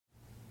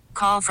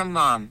call from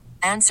mom.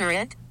 Answer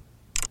it.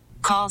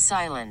 Call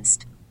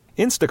silenced.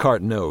 Instacart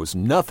knows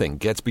nothing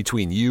gets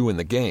between you and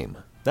the game.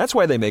 That's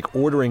why they make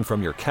ordering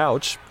from your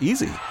couch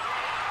easy.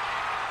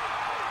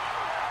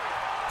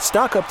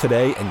 Stock up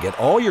today and get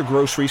all your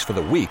groceries for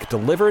the week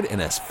delivered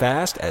in as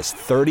fast as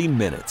 30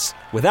 minutes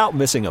without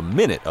missing a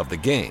minute of the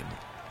game.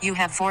 You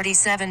have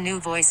 47 new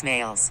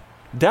voicemails.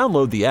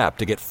 Download the app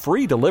to get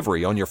free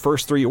delivery on your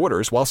first 3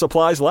 orders while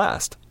supplies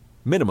last.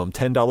 Minimum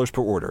 $10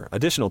 per order.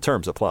 Additional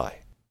terms apply.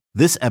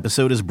 This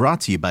episode is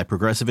brought to you by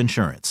Progressive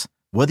Insurance.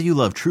 Whether you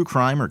love true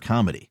crime or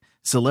comedy,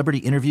 celebrity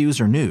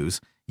interviews or news,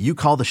 you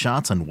call the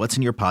shots on what's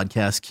in your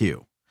podcast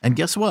queue. And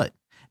guess what?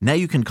 Now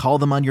you can call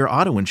them on your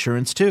auto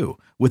insurance too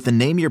with the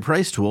Name Your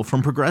Price tool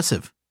from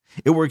Progressive.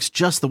 It works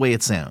just the way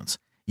it sounds.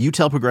 You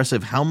tell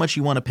Progressive how much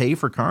you want to pay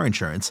for car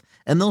insurance,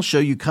 and they'll show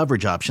you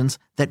coverage options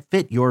that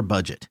fit your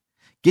budget.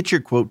 Get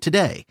your quote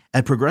today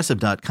at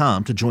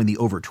Progressive.com to join the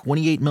over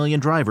 28 million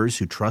drivers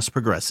who trust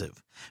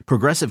Progressive.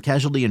 Progressive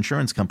Casualty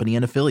Insurance Company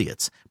and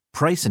Affiliates.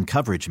 Price and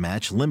coverage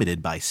match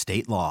limited by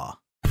state law.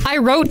 I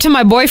wrote to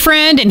my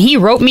boyfriend, and he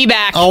wrote me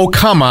back. Oh,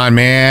 come on,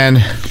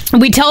 man.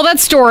 We tell that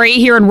story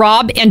here in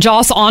Rob and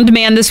Joss On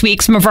Demand this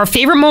week. Some of our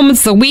favorite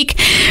moments of the week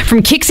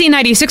from KyXy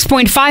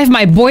 96.5.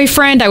 My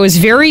boyfriend, I was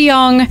very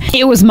young.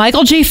 It was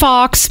Michael J.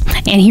 Fox,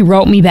 and he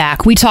wrote me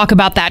back. We talk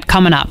about that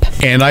coming up.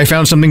 And I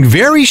found something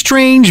very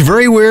strange,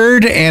 very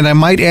weird, and I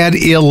might add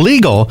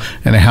illegal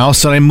in a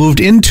house that I moved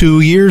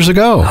into years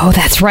ago. Oh,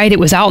 that's right. It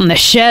was out in the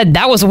shed.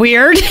 That was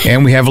weird.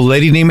 And we have a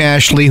lady named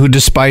Ashley who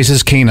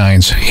despises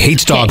canines,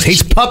 hates dogs,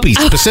 hates puppies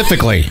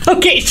specifically.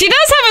 Okay, she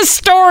does have a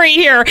story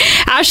here.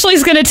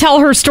 Ashley's going to tell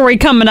her story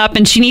coming up,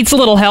 and she needs a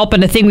little help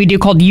in a thing we do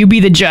called You Be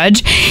the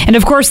Judge. And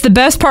of course, the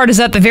best part is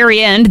at the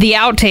very end, the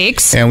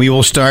outtakes. And we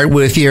will start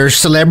with your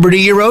celebrity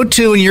you wrote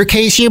to, in your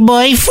case, your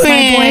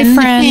boyfriend. My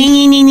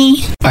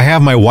boyfriend. I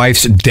have my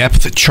wife's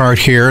depth chart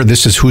here.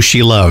 This is who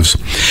she loves.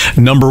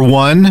 Number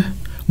 1,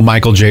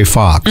 Michael J.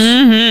 Fox.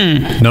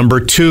 Mm-hmm.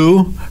 Number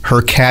 2,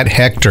 her cat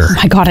Hector.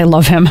 My God, I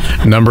love him.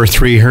 Number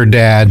 3, her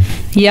dad.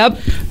 Yep.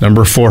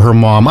 Number 4, her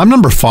mom. I'm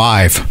number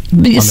 5 on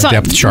the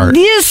depth chart.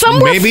 Yeah,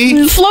 somewhere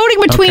maybe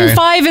floating between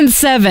 5 and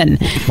 7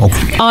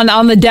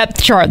 on the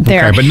depth chart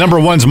there. Okay, but number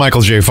 1's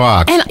Michael J.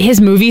 Fox. And his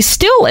movie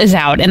still is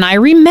out. And I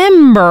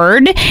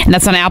remembered, and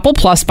that's on Apple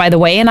Plus, by the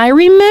way, and I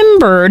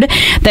remembered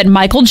that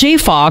Michael J.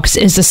 Fox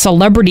is a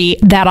celebrity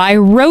that I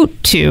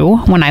wrote to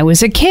when I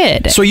was a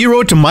kid. So you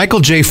wrote to Michael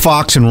J.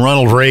 Fox and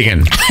Ronald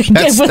Reagan.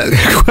 That's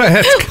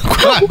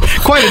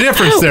quite a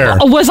difference there.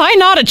 Was I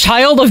not a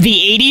child of the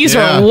 80s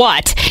or what?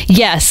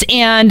 Yes,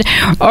 and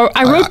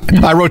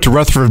I wrote to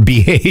Rutherford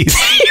B. Hayes.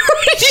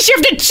 You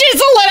have to chisel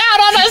it out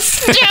on a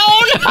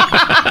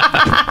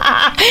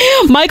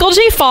stone. Michael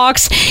J.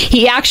 Fox,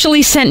 he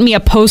actually sent me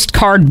a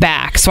postcard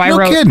back. So I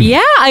wrote, kidding.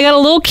 Yeah, I got a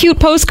little cute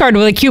postcard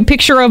with a cute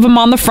picture of him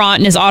on the front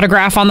and his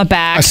autograph on the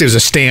back. I see it was a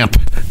stamp.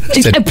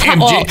 It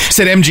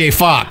said MJ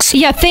Fox.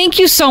 Yeah, thank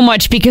you so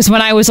much, because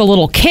when I was a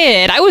little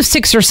kid, I was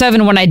 6 or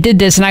 7 when I did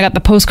this, and I got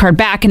the postcard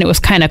back, and it was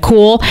kind of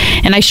cool.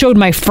 And I showed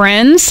my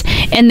friends,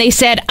 and they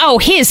said, oh,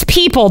 his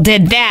people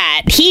did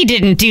that. He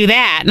didn't do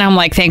that. And I'm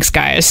like, thanks,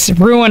 guys.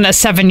 Ruin a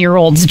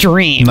 7-year-old's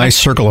dream. Nice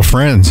circle of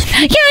friends.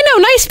 Yeah, I know.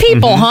 Nice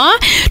people, huh?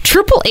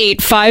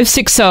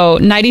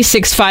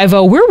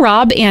 888-560-9650. We're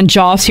Rob and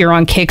Joss here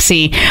on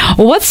KyXy.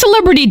 What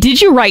celebrity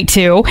did you write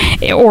to,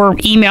 or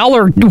email,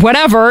 or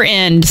whatever?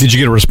 And did you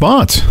get a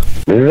response?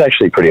 This is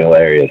actually pretty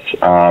hilarious.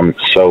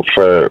 So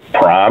for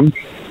prom,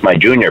 my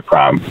junior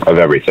prom of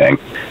everything,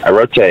 I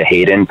wrote to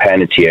Hayden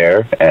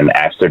Panettiere and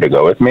asked her to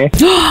go with me,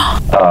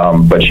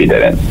 but she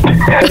didn't.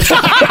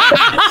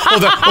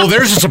 Well,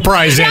 there's a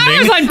surprise ending.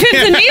 I was on pins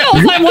and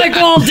needles. I'm like,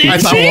 well, did I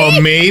thought, she?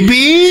 well,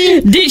 maybe.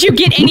 Did you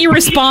get any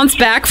response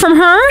back from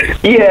her?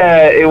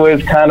 Yeah, it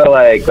was kind of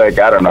like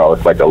I don't know,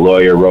 it's like a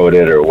lawyer wrote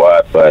it or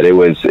what, but it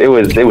was a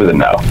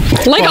no.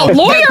 Like a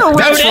lawyer wrote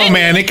That's it? That's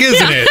romantic,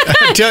 isn't it?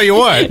 I tell you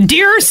what.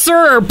 Dear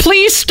sir,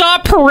 please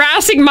stop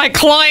harassing my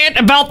client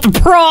about the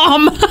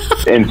prom.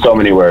 In so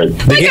many words.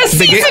 They get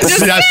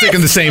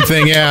sticking the same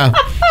thing, yeah.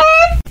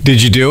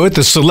 Did you do it?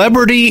 The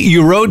celebrity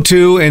you wrote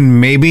to,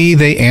 and maybe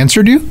they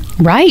answered you?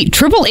 Right.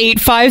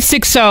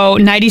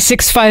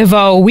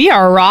 888-560-9650. We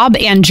are Rob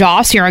and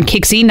Joss here on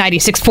KyXy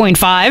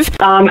 96.5.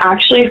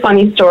 Actually,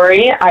 funny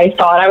story. I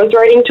thought I was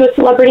writing to a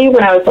celebrity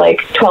when I was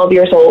like 12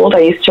 years old. I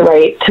used to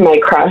write to my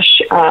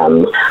crush,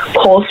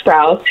 Cole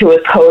Sprouse, who was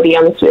Cody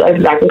on The Sweet Life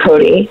of Zach and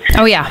Cody.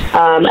 Oh, yeah.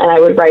 And I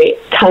would write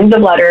tons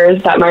of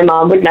letters that my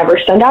mom would never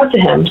send out to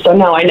him. So,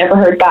 no, I never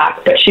heard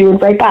back. But she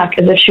would write back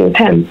as if she was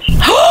him.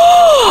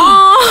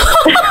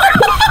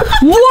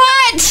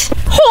 What?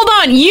 Hold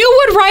on. You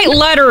would write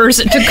letters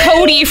to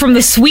Cody from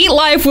The Sweet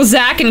Life with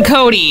Zach and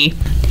Cody.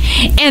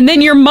 And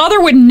then your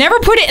mother would never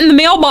put it in the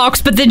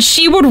mailbox, but then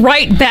she would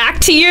write back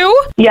to you?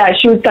 Yeah,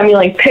 she would send me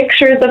like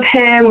pictures of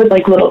him with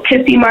like little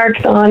kissy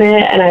marks on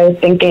it, and I was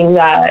thinking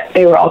that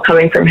they were all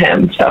coming from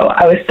him. So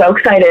I was so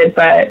excited,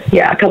 but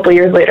yeah, a couple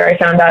years later I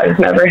found out it was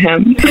never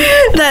him.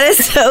 That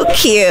is so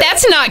cute.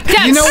 That's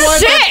You know what?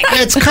 sick.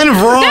 That's kind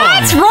of wrong.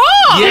 That's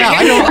wrong. Yeah,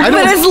 I don't.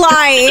 But it's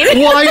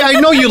lying. Well, I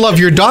know you love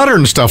your daughter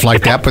and stuff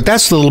like that, but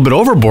that's a little bit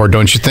overboard,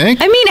 don't you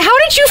think? I mean, how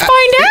did you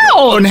find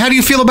out? And how do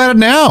you feel about it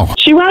now?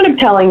 She wound up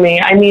telling me.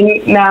 I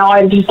mean, now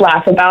I just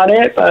laugh about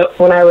it, but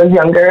when I was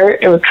younger,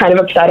 it was kind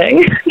of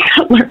upsetting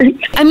to learn.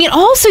 I mean,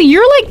 also,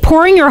 you're like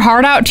pouring your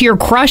heart out to your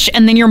crush,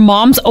 and then your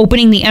mom's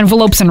opening the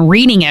envelopes and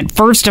reading it,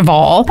 first of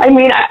all. I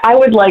mean, I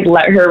would like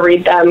let her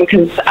read them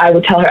because I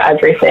would tell her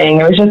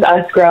everything. It was just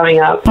us growing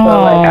up, so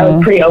like I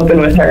was pretty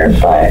open with her,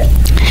 but...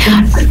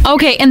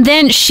 Okay, and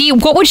then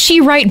what would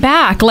she write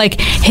back?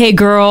 Like, hey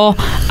girl,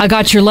 I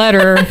got your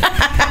letter.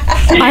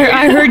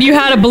 I heard you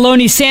had a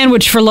bologna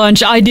sandwich for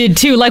lunch. I did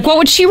too. Like, what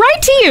would she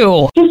write to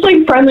you? Just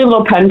like friendly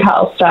little pen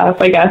pal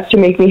stuff, I guess, to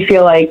make me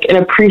feel like an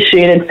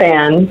appreciated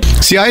fan.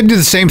 See, I did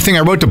the same thing.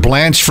 I wrote to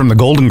Blanche from the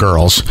Golden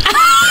Girls,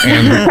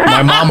 and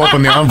my mom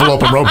opened the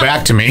envelope and wrote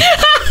back to me.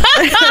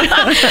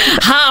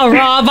 Hi,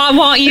 Rob. I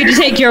want you to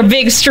take your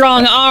big,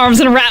 strong arms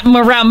and wrap them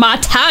around my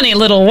tiny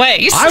little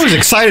waist. I was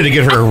excited to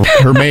get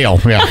her mail.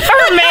 Yeah.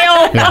 Her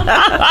mail.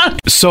 Yeah.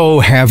 So,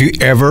 have you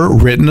ever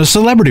written a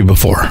celebrity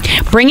before?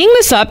 Bringing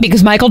this up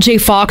because Michael J.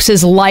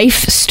 Fox's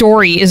life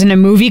story is in a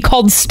movie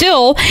called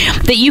Still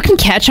that you can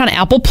catch on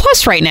Apple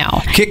Plus right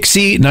now.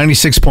 KyXy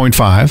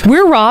 96.5.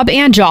 We're Rob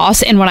and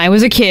Joss, and when I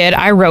was a kid,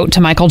 I wrote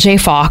to Michael J.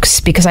 Fox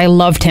because I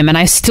loved him, and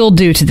I still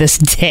do to this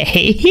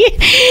day.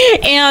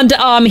 And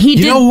he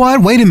did... You know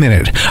what? Wait a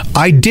minute.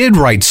 I did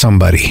write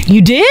somebody.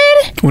 You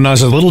did? When I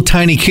was a little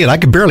tiny kid, I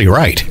could barely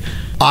write.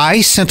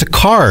 I sent a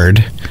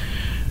card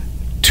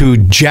to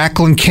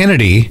Jacqueline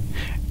Kennedy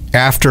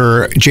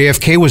after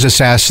JFK was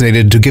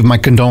assassinated to give my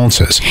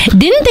condolences.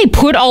 Didn't they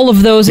put all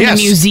of those in a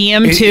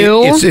museum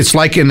too? It's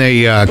like in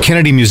a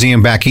Kennedy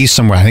museum back east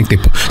somewhere. I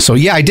think so.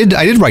 Yeah, I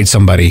did write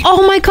somebody.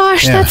 Oh my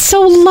gosh, that's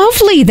so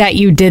lovely that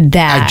you did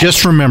that. I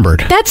just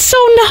remembered. That's so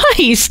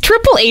nice.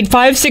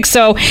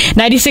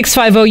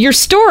 888-560-9650. Your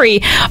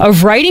story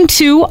of writing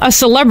to a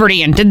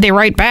celebrity, and did they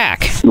write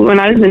back? When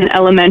I was in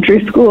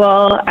elementary school,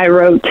 I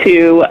wrote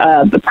to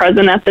the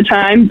president at the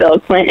time, Bill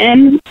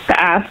Clinton, to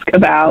ask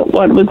about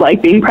what it was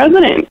like being president.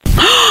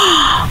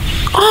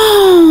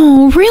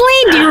 Oh,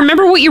 really? Do you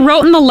remember what you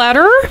wrote in the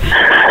letter?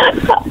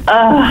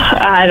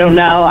 I don't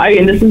know. I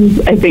mean, this is,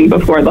 I think,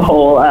 before the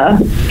whole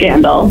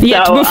scandal.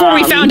 Yeah, so, before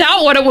we found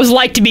out what it was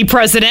like to be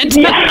president.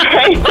 Yeah,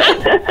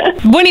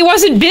 right. When he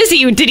wasn't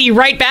busy, did he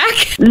write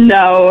back?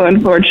 No,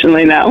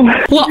 unfortunately, no.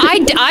 Well,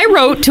 I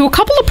wrote to a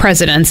couple of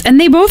presidents, and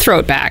they both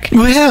wrote back.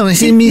 Well,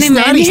 he's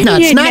not.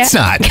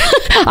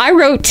 I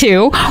wrote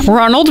to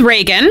Ronald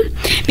Reagan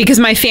because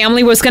my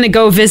family was going to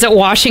go visit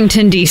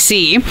Washington,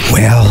 D.C.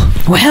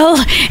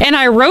 Well, and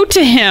I wrote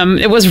to him.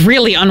 It was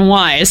really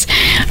unwise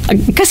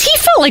because he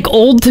felt like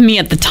old to me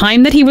at the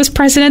time that he was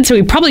president, so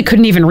he probably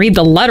couldn't even read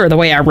the letter the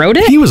way I wrote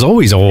it. He was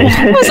always old.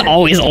 He was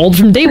always old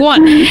from day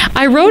one.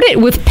 I wrote it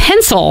with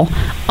pencil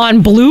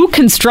on blue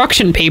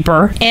construction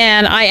paper,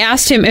 and I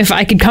asked him if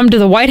I could come to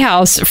the White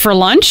House for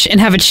lunch and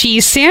have a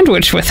cheese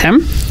sandwich with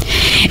him.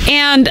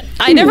 And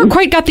I never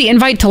quite got the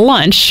invite to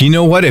lunch. You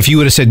know what? If you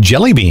would have said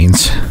jelly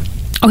beans...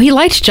 Oh, he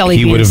liked jelly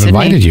beans. He would have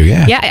invited you,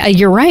 yeah. Yeah,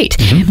 you're right.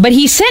 Mm-hmm. But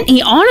he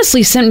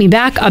honestly sent me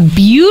back a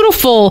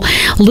beautiful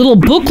little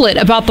booklet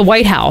about the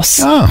White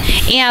House. Oh.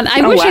 And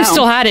I wish I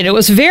still had it. It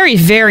was very,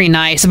 very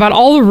nice about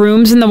all the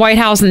rooms in the White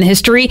House and the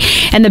history.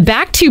 And the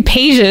back 2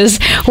 pages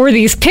were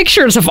these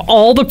pictures of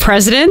all the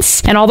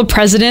presidents and all the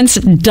presidents'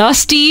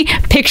 dusty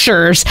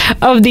pictures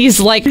of these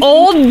like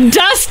old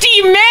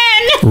dusty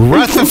men.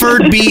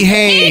 Rutherford B.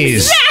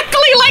 Hayes.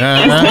 Exactly,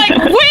 like these like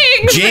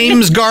wigs.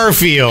 James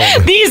Garfield.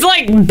 These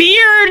like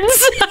beards.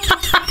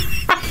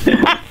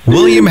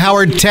 William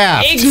Howard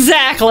Taft.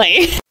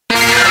 Exactly.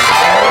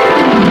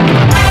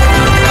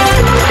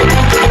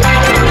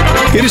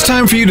 It is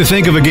time for you to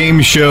think of a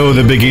game show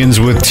that begins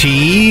with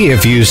T.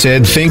 If you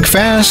said think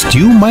fast,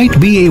 you might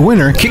be a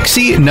winner.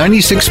 KyXy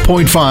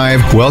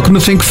 96.5. Welcome to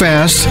Think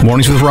Fast.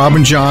 Mornings with Rob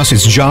and Joss.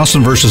 It's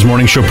Jocelyn versus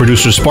morning show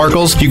producer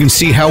Sparkles. You can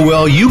see how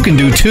well you can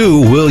do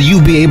too. Will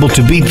you be able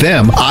to beat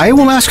them? I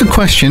will ask a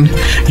question.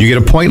 You get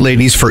a point,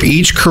 ladies, for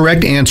each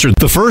correct answer.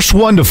 The first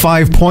 1 to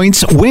 5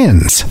 points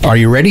wins. Are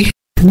you ready?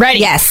 Ready.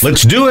 Yes.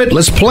 Let's do it.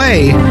 Let's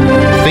play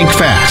Think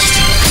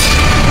Fast.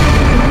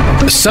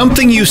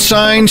 Something you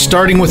signed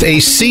starting with a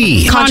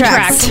C.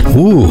 Contract.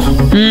 Ooh.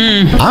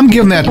 I'm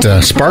giving that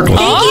to Sparkles.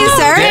 Thank you,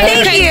 sir.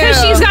 Thank you.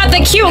 Because she's got the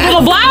cute little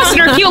blouse and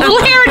her cute little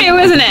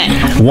hairdo, isn't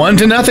it?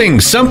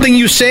 1-0. Something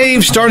you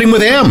save starting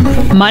with M.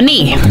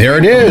 Money. There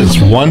it is.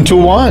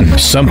 1-1.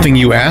 Something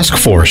you ask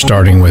for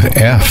starting with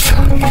F.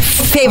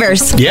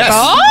 Favors. Yes.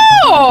 Oh!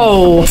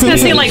 I was going to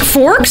say like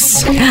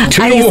forks? 2-1.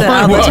 I use it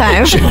all the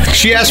time.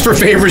 She asked for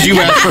favors, you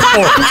asked for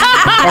forks.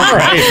 All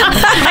right.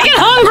 I get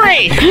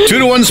hungry!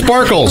 2-1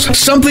 sparkles.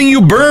 Something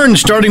you burn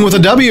starting with a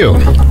W.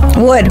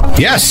 Wood.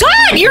 Yes.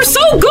 God, you're so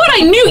good.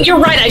 I knew. You're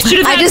right. I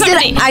should have I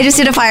just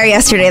did a fire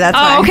yesterday. That's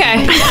why. Oh,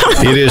 okay.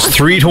 It is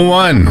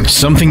 3-1.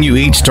 Something you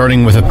eat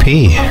starting with a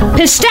P.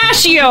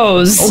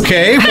 Pistachios.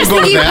 Okay, we'll go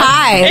with that.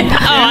 Pie.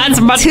 Oh, that's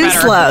much Too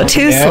better.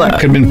 Too slow.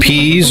 Could have been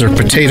peas or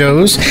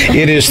potatoes.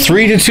 It is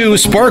 3-2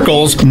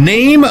 sparkles.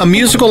 Name a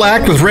musical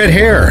act with red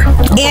hair.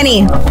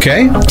 Annie.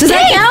 Okay. Does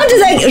that count?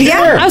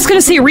 Yeah. I was going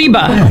to say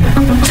Reba.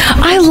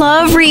 I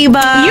love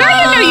Reba. You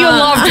already know you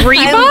loved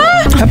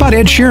Reba. How about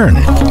Ed Sheeran?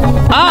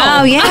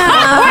 Oh, yeah.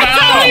 I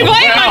totally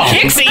blame on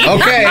KyXy.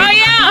 Okay. Oh,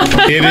 yeah.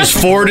 It is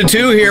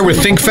 4-2 here with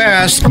Think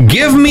Fast.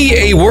 Give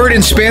me a word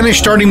in Spanish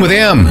starting with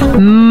M.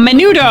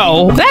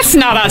 Menudo. That's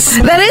not us.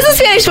 That is a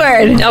Spanish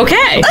word.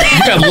 Okay.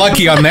 You got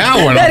lucky on that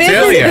one, I'll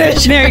tell you.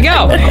 There you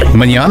go.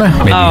 Mañana,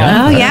 maybe.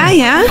 Oh,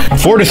 yeah.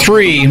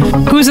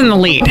 4-3. Who's in the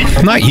lead?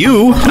 Not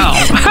you. Oh.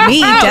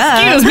 Me,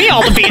 duh. Excuse me,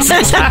 all the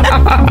pieces.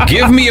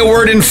 Give me a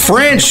word in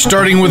French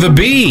starting with a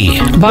B.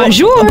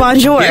 Bonjour.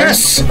 Bonjour.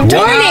 Yes.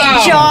 Darn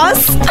it,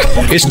 Joss.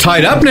 It's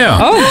tied up now.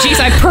 Oh, jeez,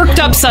 I perked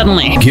up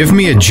suddenly. Give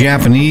me a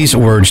Japanese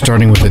word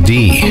starting with a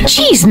D.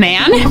 Jeez,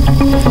 man.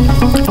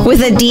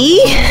 With a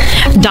D?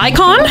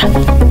 Daikon?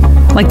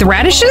 Like the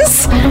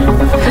radishes?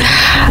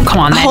 Come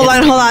on, Hold on.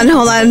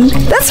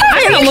 That's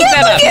right. I'm gonna You look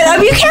can't that look it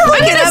up. You can't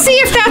look I'm it gonna up. see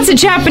if that's a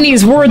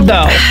Japanese word,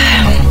 though.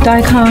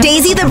 Daikon.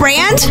 Daisy the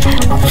brand?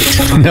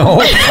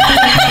 No.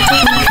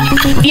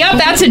 Yep,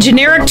 that's a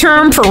generic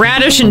term for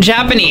radish in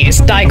Japanese.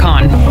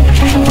 Daikon.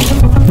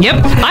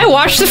 Yep, I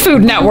watch the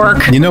Food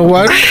Network. You know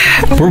what?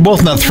 We're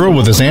both not thrilled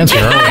with this answer,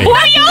 are we?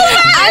 What are you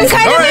I'm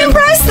kind of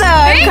impressed, though.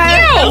 Thank you.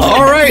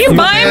 All right. You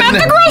buy them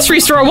at the grocery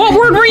store. What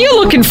word were you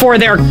looking for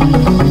there,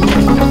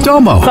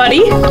 Domo. buddy?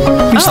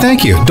 Yes,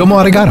 thank you. Domo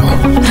arigato.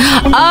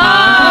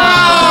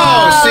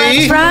 Oh,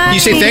 see? right. You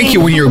say thank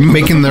you when you're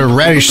making the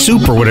radish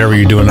soup or whatever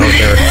you're doing out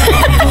there.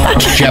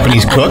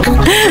 Japanese cook.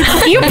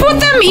 You put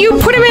them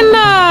in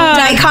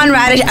Daikon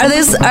radish. Are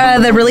those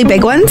the really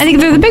big ones? I think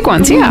they're the big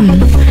ones, yeah.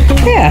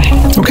 Yeah.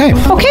 Okay.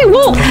 Okay,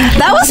 well,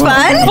 That was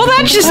fun. well,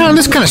 that just... Oh,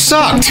 this kind of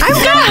sucked. I'm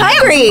kind of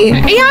hungry.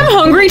 Yeah, I'm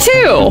hungry,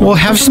 too. We'll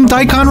have some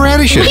daikon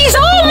radishes. He's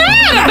all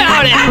mad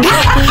about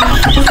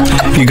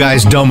it. You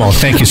guys, Domo,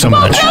 thank you so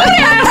much.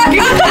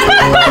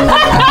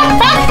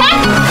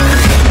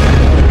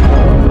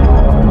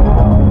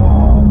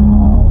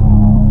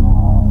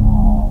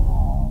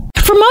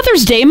 For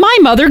Mother's Day, my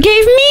mother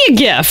gave me a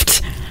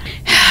gift.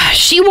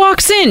 She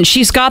walks in.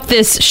 She's got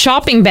this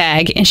shopping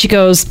bag, and she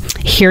goes,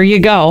 "Here you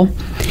go."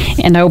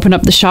 And I open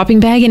up the shopping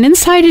bag, and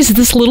inside is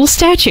this little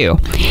statue.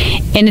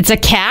 And it's a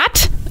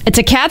cat. It's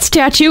a cat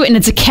statue, and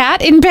it's a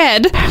cat in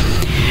bed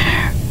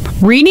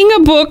reading a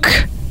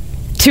book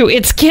to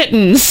its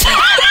kittens.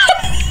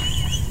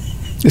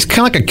 It's kind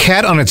of like a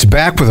cat on its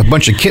back with a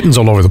bunch of kittens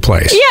all over the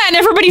place. Yeah, and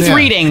everybody's Yeah.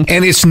 reading.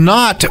 And it's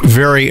not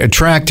very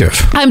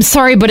attractive. I'm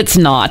sorry, but it's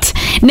not.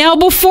 Now,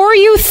 before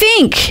you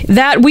think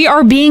that we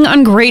are being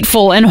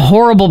ungrateful and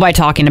horrible by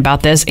talking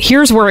about this,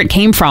 here's where it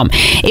came from.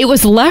 It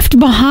was left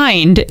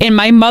behind in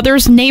my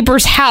mother's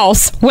neighbor's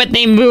house when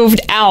they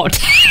moved out.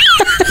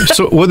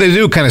 So what did they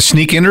do? Kind of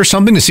sneak in or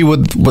something to see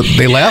what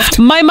they left?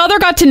 My mother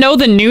got to know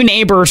the new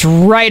neighbors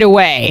right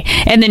away.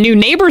 And the new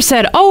neighbor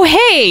said, "Oh,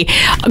 hey,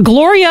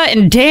 Gloria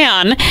and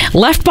Dan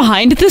left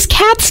behind this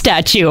cat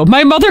statue."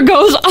 My mother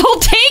goes, "I'll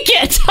take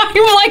it."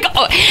 I'm like,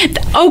 "Oh,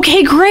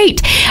 okay,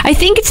 great." I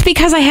think it's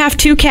because I have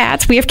two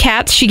cats. We have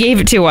cats. She gave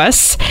it to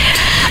us.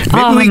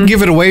 Maybe we can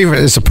give it away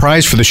as a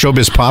prize for the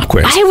Showbiz Pop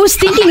Quiz. I was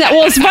thinking that.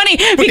 Well, it's funny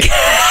because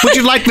Would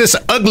you like this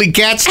ugly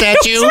cat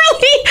statue?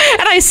 really,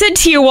 and I said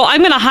to you, "Well,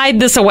 I'm going to hide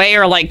this away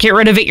or like get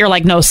rid of it." You're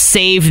like, "No,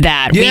 save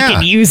that. Yeah. We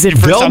could use it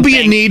for There'll something." be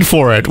a need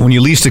for it when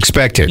you least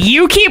expect it.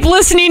 You keep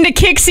listening to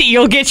KyXy,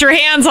 you'll get your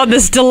hands on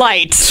this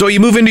delight. So you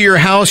move into your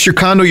house, your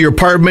condo, your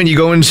apartment, you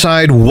go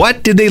inside.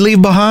 What did they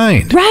leave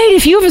behind? Right,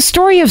 if you have a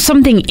story of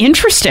something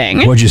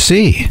interesting. What'd you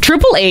see?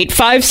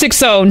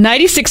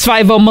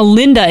 888-560-9650,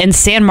 Melinda in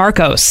San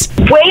Marcos.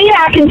 Way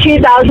back in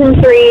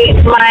 2003,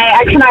 my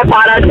ex and I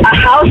bought a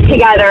house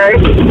together,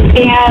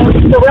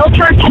 and the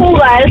realtor told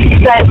us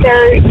that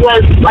there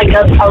was like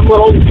a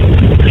little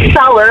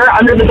cellar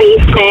under the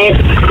basement,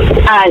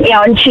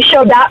 and she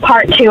showed that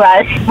part to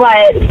us.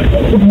 But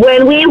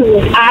when we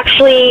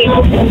actually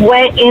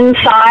went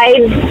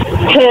inside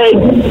to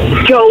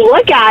go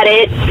look at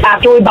it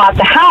after we bought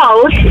the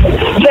house,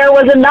 there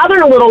was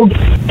another little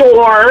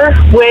door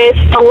with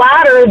a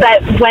ladder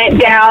that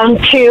went down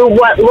to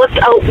what looked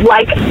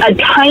like a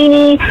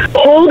tiny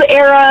cold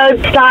era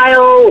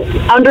style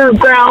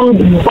underground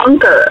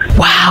bunker.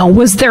 Wow,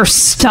 was there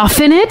stuff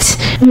in it?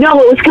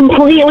 No, it was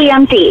completely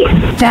empty.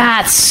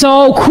 That's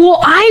so cool.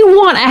 I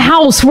want a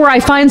house where I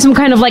find some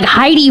kind of like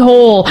hidey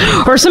hole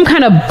or some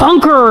kind of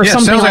bunker or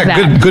something sounds like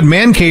that. Good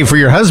man cave for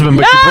your husband,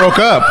 but you broke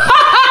up.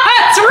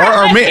 That's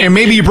right. Or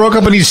maybe you broke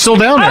up and he's still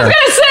down there. I was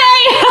gonna say.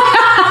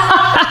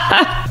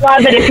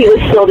 Love it if he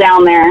was still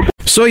down there.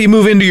 So you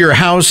move into your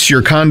house,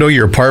 your condo,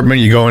 your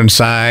apartment, you go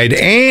inside,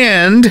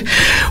 and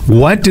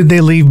what did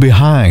they leave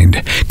behind?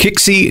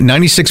 KyXy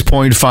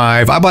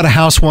 96.5. I bought a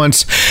house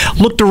once,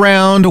 looked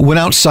around, went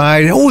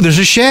outside. Oh, there's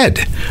a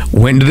shed.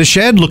 Went to the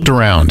shed, looked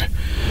around.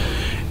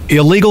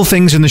 Illegal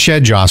things in the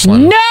shed,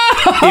 Jocelyn. No!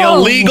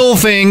 Illegal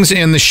things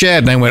in the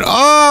shed. And I went, oh,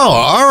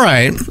 all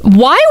right.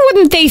 Why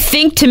wouldn't they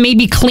think to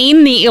maybe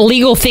clean the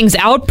illegal things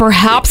out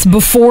perhaps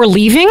before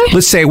leaving?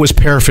 Let's say it was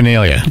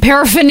paraphernalia.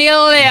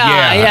 Paraphernalia,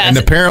 Yeah, yes. and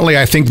apparently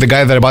I think the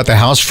guy that I bought the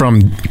house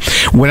from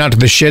went out to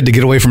the shed to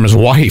get away from his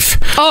wife.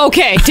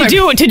 Okay, to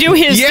do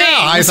his thing.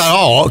 Yeah, I thought,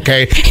 oh,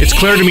 okay. It's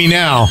clear to me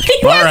now. He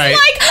all was right.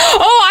 like,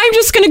 oh, I'm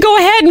just going to go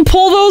ahead and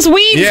pull those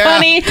weeds,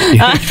 honey.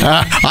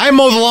 I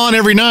mow the lawn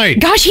every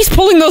night. Gosh, he's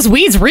pulling those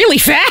weeds really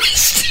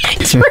fast.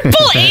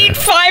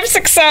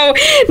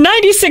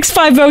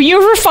 888-560-9650.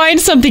 You ever find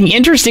something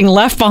interesting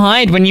left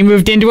behind when you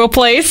moved into a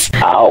place?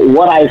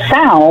 What I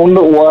found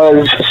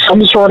was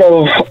some sort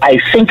of, I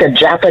think, a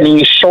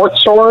Japanese short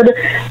sword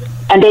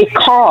and a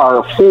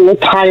car, full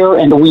tire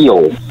and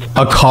wheel.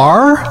 A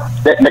car?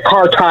 The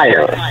car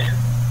tire.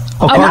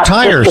 Oh, car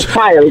tires. The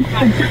tire,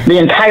 the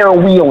entire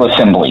wheel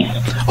assembly.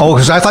 Oh,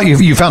 because I thought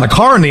you found a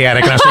car in the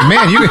attic, and I said,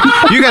 man,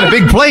 you got a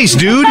big place,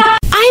 dude.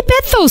 I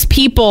bet those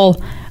people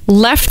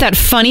left that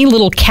funny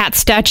little cat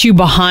statue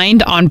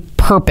behind on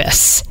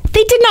purpose.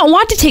 They did not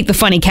want to take the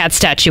funny cat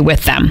statue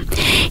with them.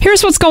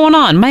 Here's what's going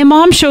on. My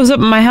mom shows up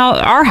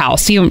at our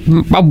house.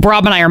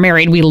 Rob and I are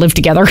married. We live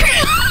together.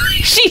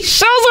 She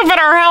shows up at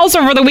our house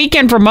over the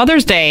weekend for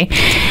Mother's Day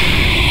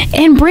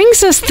and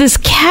brings us this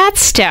cat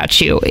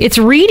statue. It's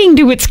reading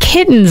to its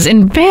kittens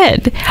in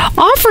bed.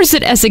 Offers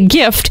it as a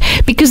gift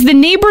because the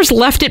neighbors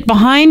left it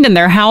behind in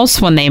their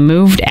house when they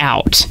moved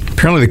out.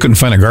 Apparently they couldn't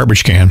find a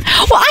garbage can.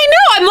 Well, I know.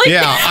 I'm like...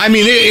 Yeah, I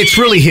mean, it's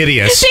really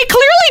hideous. They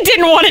clearly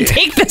didn't want to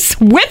take this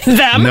with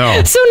them.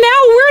 No. So now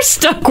we're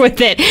stuck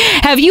with it.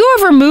 Have you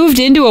ever moved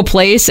into a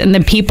place and the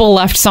people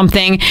left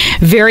something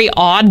very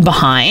odd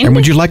behind? And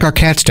would you like our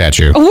cat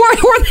statue? Or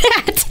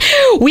that.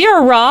 We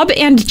are Rob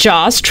and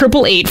Joss,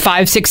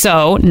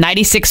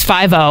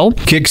 888-560-9650.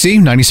 KyXy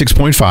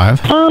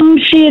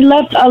 96.5. She had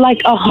left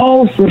a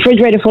whole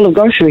refrigerator full of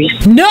groceries.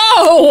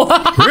 No!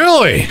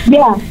 Really?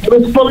 Yeah, it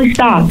was fully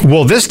stocked.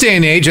 Well, this day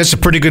and age, that's a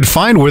pretty good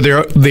find. Were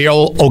they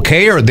all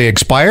okay, or they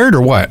expired,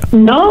 or what?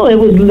 No, it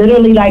was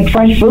literally like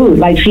fresh food.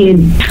 Like she had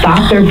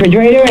stocked the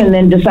refrigerator and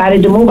then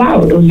decided to move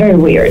out. It was very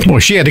weird. Well,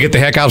 she had to get the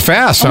heck out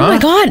fast, huh? Oh my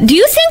God. Do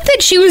you think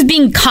that she was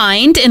being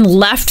kind and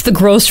left the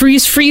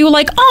groceries for you?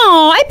 Like,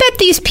 oh, I bet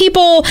these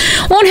people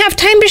won't have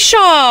time to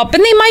shop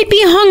and they might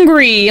be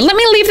hungry. Let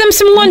me leave them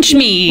some lunch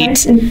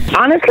meat.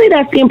 Honestly,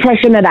 that's the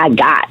impression that I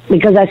got,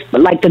 because that's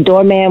like the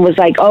doorman was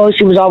like, oh,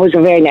 she was always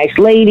a very nice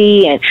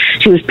lady and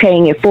she was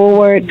paying it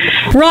forward.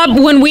 Rob,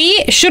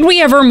 should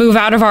we ever move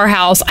out of our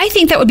house, I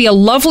think that would be a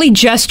lovely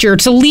gesture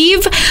to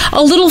leave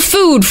a little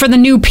food for the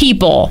new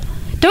people.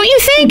 Don't you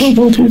think?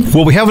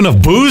 Well, we have enough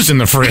booze in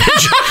the fridge.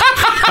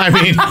 I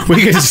mean,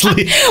 we could just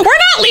leave. We're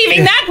not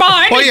leaving that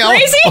behind. Are you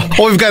crazy?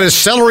 All we've got is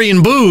celery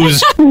and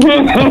booze.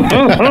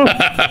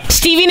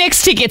 Stevie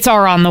Nicks tickets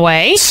are on the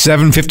way.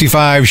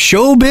 7:55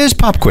 Showbiz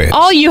Pop Quiz.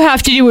 All you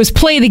have to do is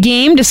play the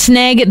game to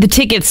snag the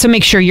tickets, so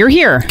make sure you're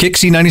here.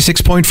 KyXy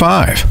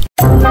 96.5.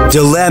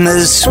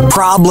 Dilemmas,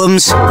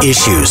 problems,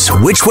 issues.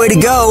 Which way to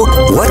go?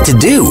 What to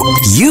do?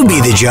 You be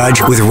the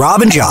judge with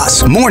Rob and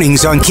Joss.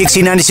 Mornings on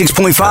KyXy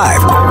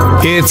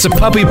 96.5. It's a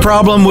puppy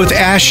problem with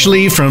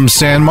Ashley from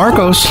San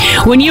Marcos.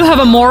 When you have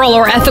a moral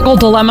or ethical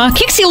dilemma,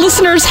 KyXy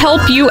listeners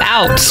help you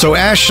out. So,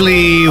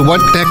 Ashley, what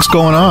the heck's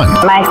going on?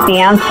 My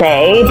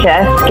fiance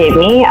just gave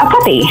me a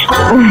puppy.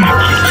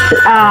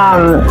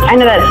 I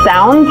know that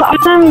sounds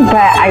awesome, but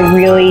I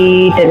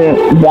really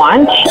didn't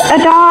want a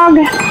dog.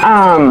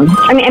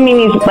 I mean,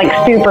 he's like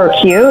super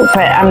cute,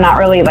 but I'm not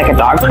really like a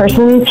dog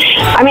person.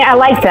 I mean, I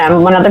like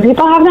them when other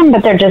people have them,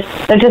 but they're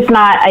just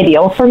not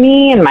ideal for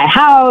me in my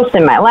house,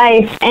 in my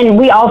life. And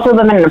we also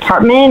live in an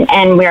apartment,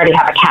 and we already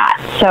have a cat.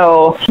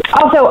 So,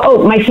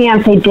 also, my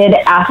fiance did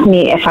ask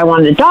me if I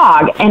wanted a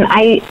dog, and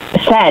I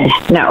said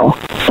no.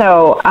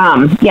 So,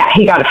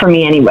 he got it for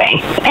me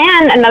anyway.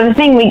 And another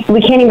thing,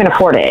 we can't even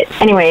afford it.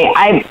 Anyway,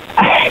 I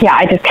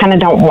just kind of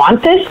don't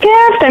want this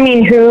gift. I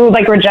mean, who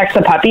rejects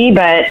a puppy?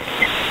 But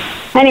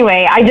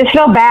anyway, I just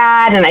feel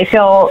bad, and I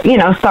feel,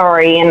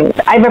 sorry. And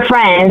I have a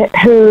friend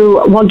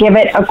who will give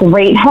it a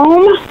great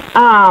home,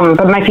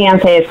 but my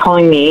fiance is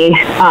calling me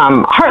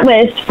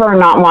heartless for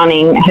not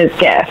wanting his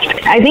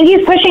gift. I think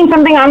he's pushing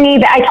something on me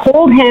that I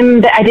told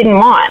him that I didn't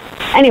want.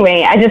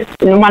 Anyway, I just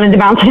wanted to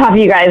bounce it off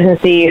you guys and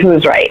see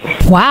who's right.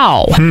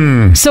 Wow.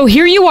 So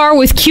here you are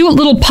with cute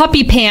little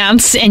puppy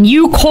pants, and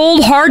you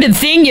cold-hearted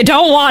thing, you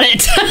don't want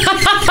it.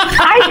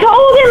 I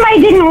told him I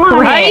didn't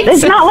want it.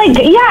 It's not like,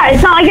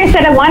 it's not like I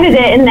said I wanted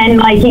it, and then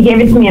like he gave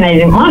it to me and I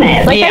didn't want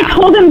it. Like I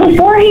told him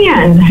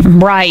beforehand.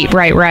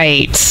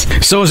 Right.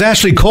 So is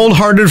Ashley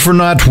cold-hearted for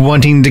not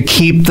wanting to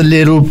keep the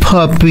little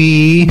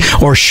puppy,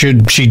 or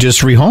should she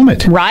just rehome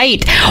it?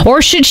 Right.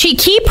 Or should she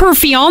keep her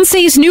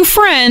fiance's new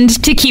friend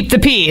to keep the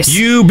peace?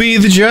 You be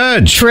the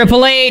judge.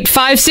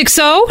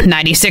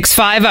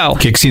 888-560-9650.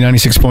 KyXy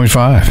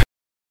 96.5.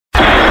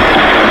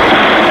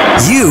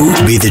 You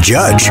be the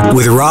judge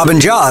with Rob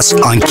and Joss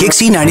on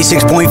KyXy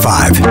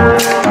 96.5.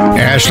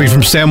 Ashley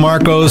from San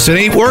Marcos. It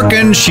ain't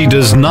working. She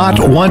does not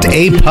want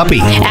a puppy.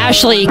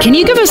 Ashley, can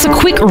you give us a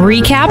quick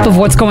recap of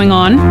what's going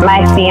on?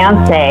 My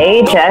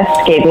fiance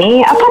just gave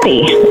me a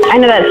puppy. I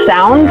know that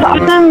sounds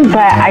awesome,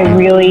 but I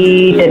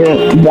really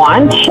didn't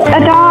want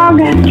a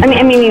dog.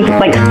 I mean, he's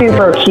like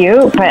super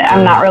cute, but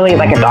I'm not really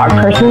like a dog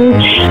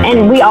person.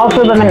 And we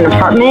also live in an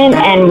apartment,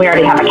 and we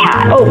already have a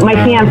cat. Oh, my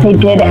fiance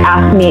did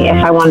ask me if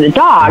I wanted a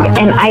dog,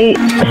 and I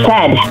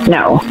said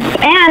no.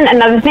 And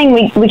another thing,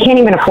 we can't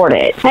even afford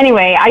it.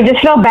 Anyway, I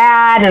just feel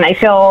bad, and I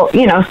feel,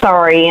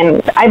 sorry.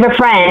 And I have a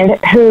friend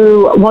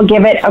who will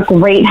give it a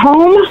great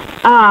home,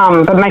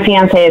 but my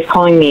fiance is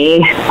calling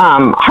me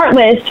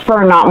heartless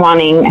for not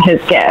wanting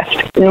his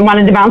gift. And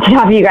wanted to bounce it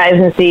off you guys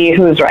and see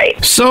who's right.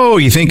 So,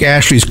 you think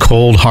Ashley's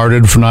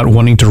cold-hearted for not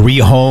wanting to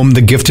rehome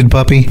the gifted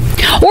puppy?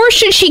 Or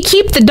should she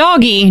keep the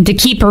doggy to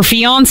keep her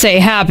fiance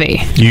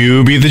happy?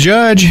 You be the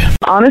judge.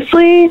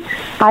 Honestly,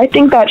 I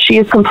think that she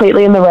is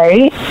completely in the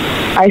right.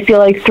 I feel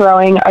like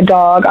throwing a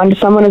dog onto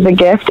someone as a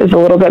gift is a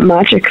little bit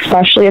much,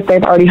 especially if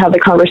they've already had the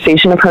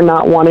conversation of her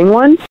not wanting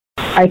one.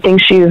 I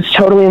think she's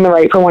totally in the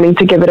right for wanting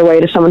to give it away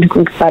to someone who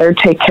can better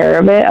take care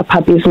of it. A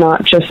puppy's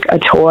not just a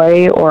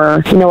toy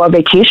or, a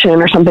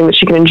vacation or something that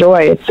she can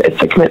enjoy.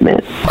 It's a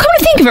commitment. Come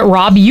to think of it,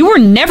 Rob, you were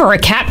never a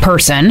cat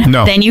person.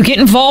 No. Then you get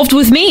involved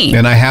with me.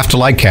 And I have to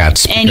like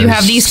cats. And you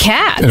have these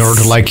cats. In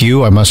order to like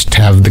you, I must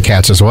have the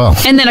cats as well.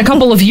 And then a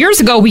couple of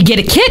years ago, we get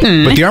a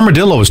kitten. But the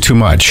armadillo was too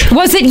much.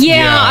 Was it?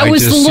 Yeah, I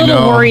was just, a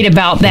little worried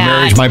about that.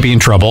 Marriage might be in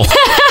trouble.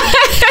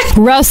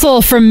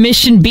 Russell from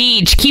Mission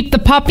Beach, keep the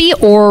puppy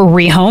or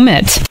rehome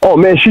it? Oh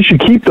man, she should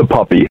keep the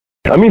puppy.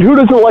 I mean, who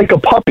doesn't like a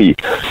puppy?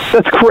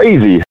 That's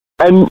crazy.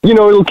 And,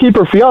 it'll keep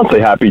her fiance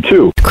happy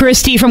too.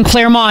 Christy from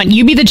Claremont,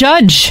 you be the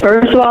judge.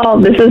 First of all,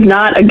 this is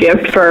not a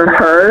gift for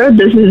her.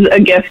 This is a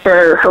gift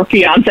for her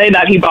fiance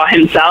that he bought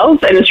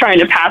himself and is trying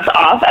to pass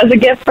off as a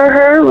gift for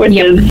her, which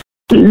is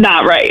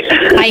not right.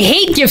 I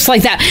hate gifts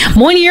like that.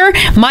 One year,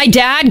 my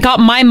dad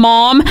got my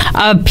mom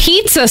a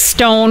pizza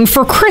stone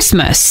for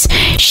Christmas.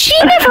 She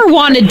never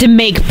wanted to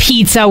make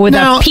pizza with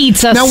a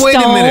pizza stone. Now, wait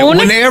a minute.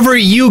 Whenever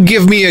you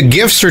give me a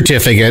gift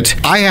certificate,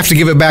 I have to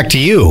give it back to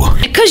you.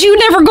 Because you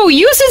never go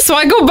use it, so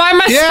I go buy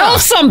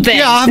myself something.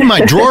 Yeah, I'll have in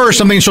my drawer or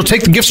something. She'll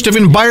take the gift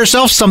certificate and buy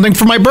herself something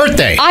for my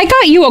birthday. I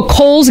got you a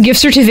Kohl's gift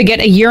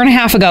certificate a year and a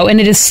half ago, and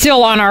it is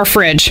still on our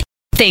fridge.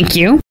 Thank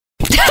you.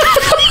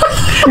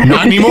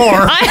 Not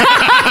anymore.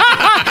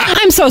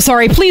 I'm so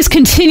sorry. Please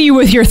continue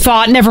with your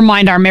thought. Never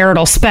mind our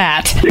marital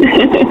spat.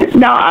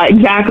 No,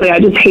 exactly. I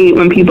just hate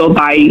when people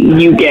buy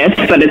you gifts,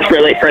 but it's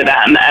really for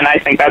them. And I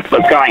think that's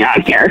what's going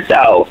on here.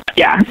 So,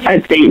 yeah, I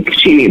think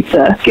she needs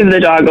to give the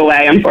dog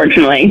away,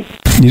 unfortunately.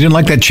 You didn't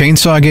like that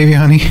chainsaw I gave you,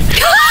 honey?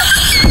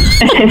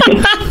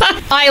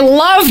 I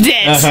loved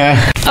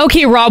it.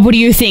 Okay, Rob, what do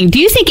you think? Do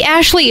you think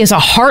Ashley is a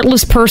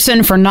heartless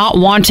person for not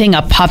wanting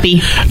a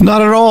puppy?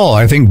 Not at all.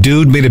 I think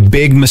dude made a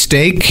big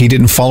mistake. He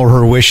didn't follow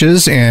her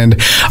wishes, and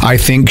I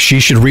think she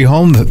should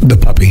rehome the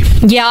puppy.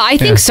 Yeah, I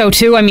think so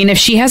too. I mean, if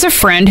she has a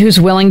friend who's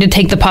willing to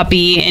take the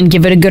puppy and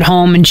give it a good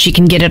home and she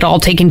can get it all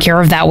taken care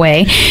of that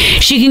way,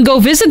 she can go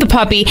visit the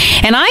puppy.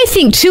 And I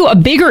think too, a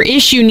bigger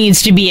issue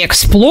needs to be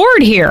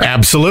explored here.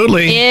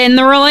 Absolutely. In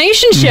the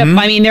relationship.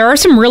 I mean, there are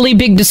some really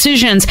big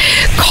decisions.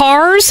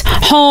 Cars,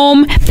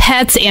 home,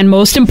 pets, and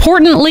most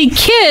importantly,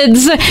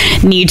 kids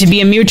need to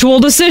be a mutual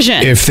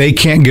decision. If they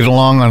can't get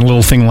along on a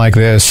little thing like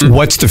this,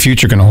 what's the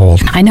future going to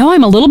hold? I know,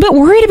 I'm a little bit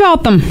worried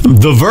about them.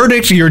 The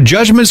verdict, your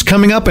judgment's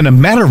coming up in a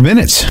matter of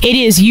minutes. It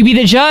is You Be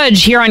the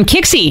Judge here on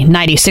KyXy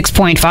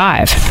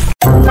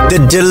 96.5.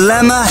 The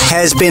dilemma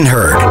has been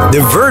heard.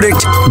 The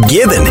verdict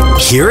given.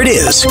 Here it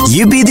is.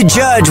 You be the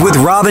judge with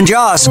Rob and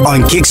Joss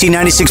on KyXy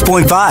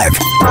 96.5.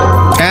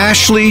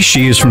 Ashley,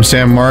 she is from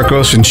San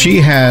Marcos, and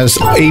she has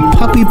a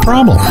puppy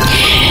problem.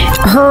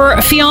 Her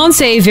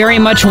fiance very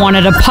much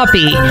wanted a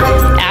puppy.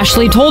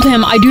 Ashley told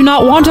him, I do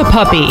not want a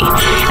puppy.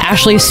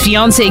 Ashley's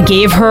fiance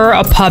gave her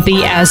a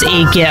puppy as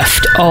a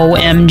gift.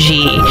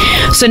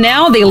 OMG. So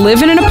now they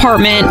live in an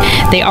apartment.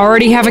 They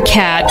already have a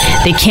cat.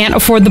 They can't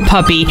afford the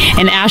puppy.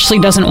 And Ashley Ashley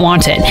doesn't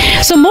want it.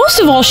 So most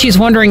of all, she's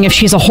wondering if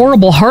she's a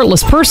horrible,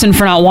 heartless person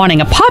for not wanting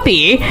a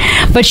puppy,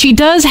 but she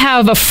does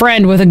have a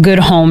friend with a good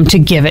home to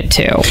give it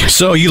to.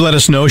 So you let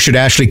us know, should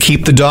Ashley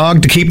keep the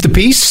dog to keep the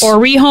peace? Or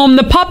rehome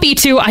the puppy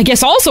to, I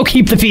guess, also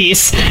keep the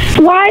peace.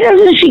 Why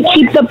doesn't she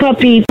keep the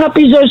puppy?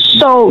 Puppies are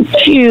so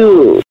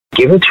cute.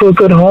 Give it to a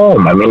good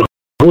home. I mean,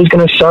 who's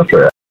going to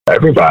suffer?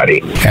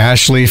 Everybody.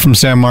 Ashley from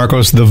San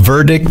Marcos, the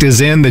verdict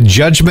is in. The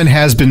judgment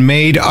has been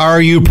made.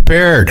 Are you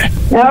prepared?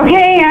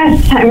 Okay,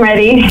 yes, I'm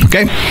ready.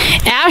 Okay.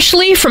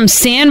 Ashley from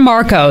San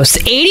Marcos,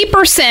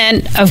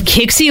 80% of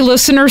KyXy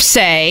listeners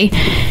say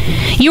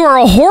you are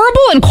a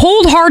horrible and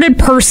cold-hearted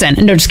person.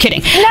 No, just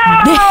kidding.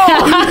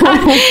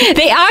 No!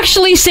 They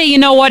actually say, you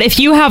know what, if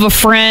you have a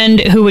friend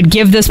who would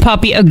give this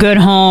puppy a good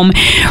home,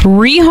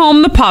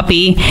 rehome the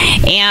puppy,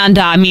 and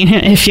I mean,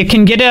 if you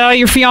can get it out of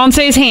your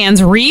fiance's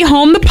hands,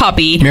 rehome the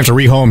puppy. You have to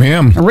rehome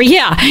him.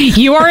 Yeah,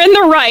 you are in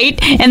the right,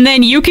 and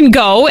then you can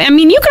go. I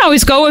mean, you can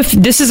always go if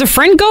this is a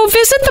friend, go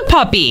visit the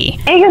puppy.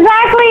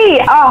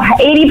 Exactly. Oh,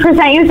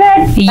 80% you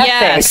said? That's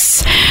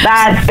yes. Big.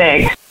 That's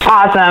big.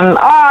 Awesome.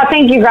 Oh,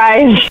 thank you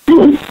guys.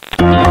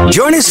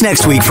 Join us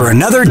next week for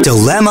another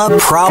dilemma,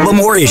 problem,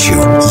 or issue.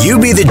 You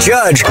be the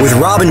judge with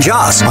Rob and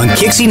Joss on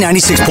KyXy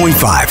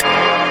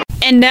 96.5.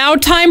 And now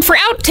time for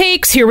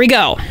outtakes. Here we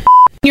go.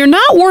 You're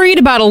not worried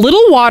about a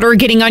little water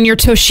getting on your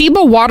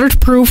Toshiba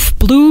waterproof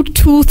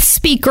Bluetooth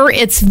speaker.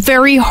 It's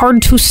very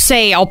hard to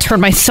say. I'll turn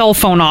my cell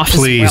phone off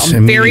Please, as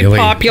well. Very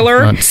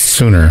popular. Not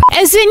sooner.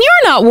 As in,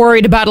 you're not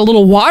worried about a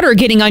little water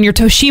getting on your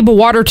Toshiba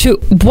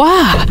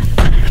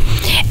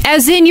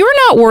As in,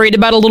 you're not worried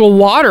about a little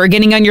water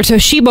getting on your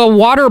Toshiba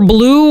water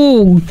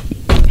blue. Why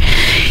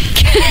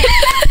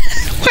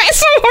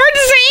so hard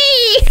to say?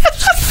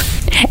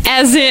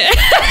 As in,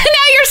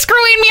 now you're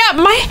screwing me up.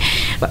 My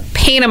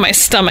pain in my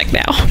stomach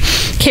now.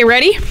 Okay,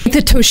 ready?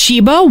 The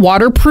Toshiba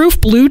waterproof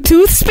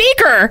Bluetooth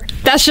speaker.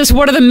 That's just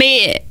one of the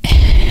meh.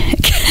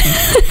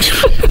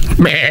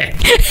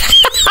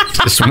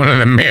 Just one of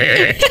the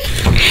meh.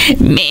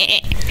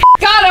 Meh.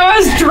 God, I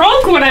was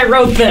drunk when I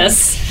wrote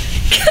this.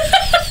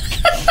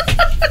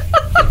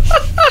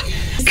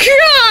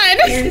 God.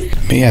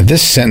 Yeah,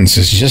 this sentence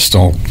is just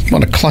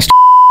what a cluster.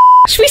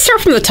 Should we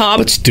start from the top?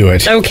 Let's do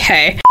it.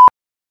 Okay.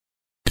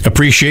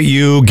 Appreciate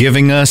you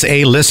giving us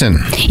a listen.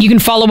 You can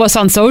follow us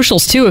on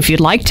socials too if you'd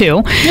like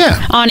to.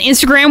 Yeah. On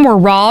Instagram, we're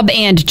Rob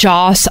and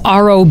Joss,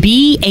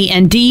 ROBANDJOSS,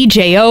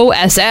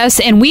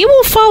 and we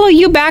will follow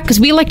you back because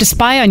we like to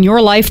spy on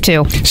your life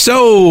too.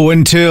 So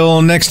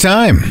until next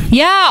time.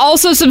 Yeah,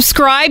 also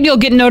subscribe. You'll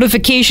get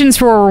notifications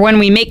for when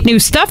we make new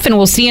stuff, and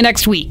we'll see you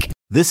next week.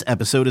 This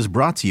episode is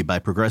brought to you by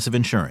Progressive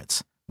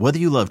Insurance. Whether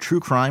you love true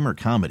crime or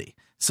comedy,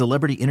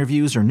 celebrity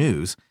interviews or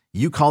news,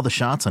 you call the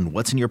shots on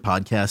what's in your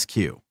podcast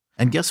queue.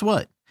 And guess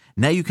what?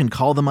 Now you can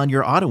call them on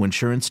your auto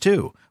insurance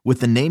too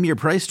with the Name Your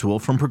Price tool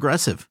from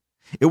Progressive.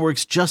 It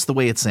works just the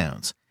way it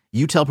sounds.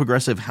 You tell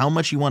Progressive how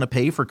much you want to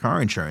pay for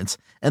car insurance,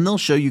 and they'll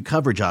show you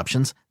coverage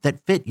options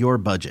that fit your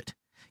budget.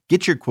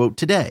 Get your quote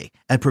today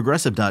at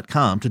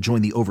Progressive.com to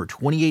join the over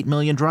 28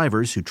 million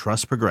drivers who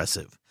trust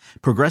Progressive.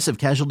 Progressive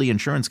Casualty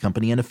Insurance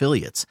Company and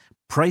Affiliates.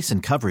 Price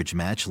and coverage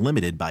match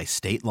limited by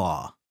state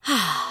law.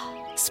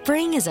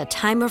 Spring is a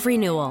time of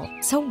renewal,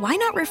 so why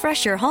not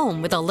refresh your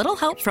home with a little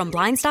help from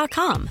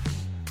Blinds.com?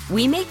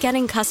 We make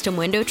getting custom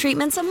window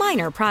treatments a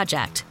minor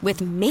project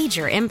with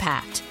major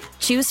impact.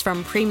 Choose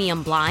from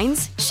premium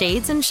blinds,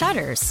 shades, and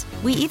shutters.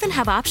 We even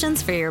have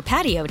options for your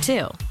patio,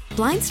 too.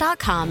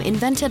 Blinds.com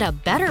invented a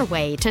better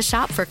way to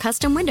shop for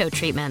custom window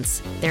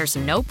treatments. There's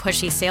no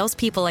pushy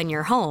salespeople in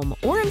your home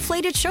or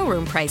inflated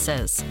showroom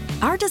prices.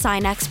 Our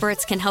design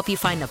experts can help you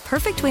find the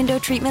perfect window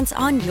treatments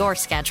on your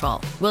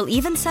schedule. We'll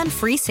even send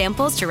free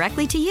samples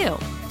directly to you.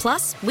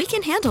 Plus, we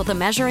can handle the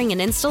measuring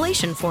and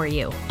installation for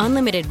you.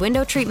 Unlimited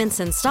window treatments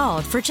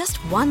installed for just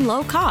one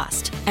low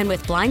cost. And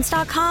with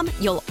Blinds.com,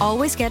 you'll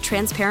always get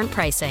transparent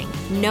pricing.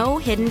 No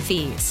hidden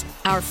fees.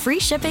 Our free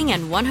shipping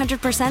and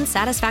 100%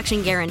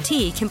 satisfaction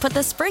guarantee can put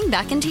the spring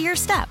back into your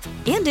step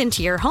and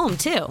into your home,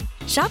 too.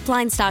 Shop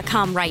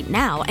Blinds.com right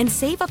now and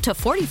save up to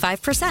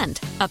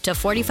 45%. Up to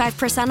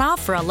 45%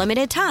 off for a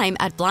limited time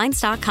at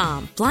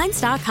Blinds.com.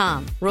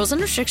 Blinds.com. Rules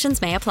and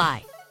restrictions may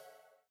apply.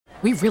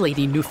 We really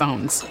need new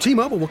phones.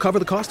 T-Mobile will cover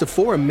the cost of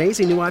 4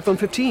 amazing new iPhone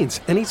 15s,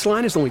 and each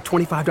line is only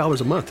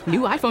 $25 a month.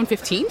 New iPhone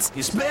 15s?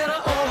 It's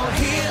better over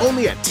here.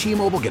 Only at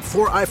T-Mobile, get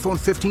 4 iPhone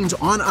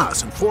 15s on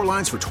us and 4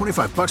 lines for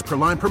 $25 per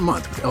line per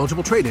month with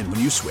eligible trade-in when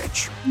you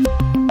switch.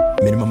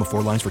 Minimum of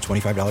 4 lines for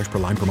 $25 per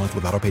line per month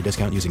with autopay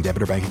discount using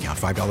debit or bank account.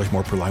 $5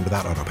 more per line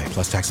without autopay,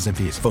 plus taxes and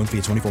fees. Phone fee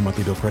at 24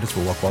 monthly bill credits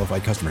for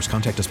well-qualified customers.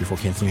 Contact us before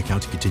canceling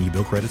account to continue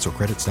bill credits or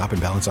credit stop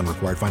and balance on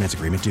required finance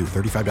agreement due.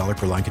 $35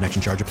 per line connection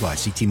charge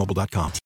applies. See T-Mobile.com.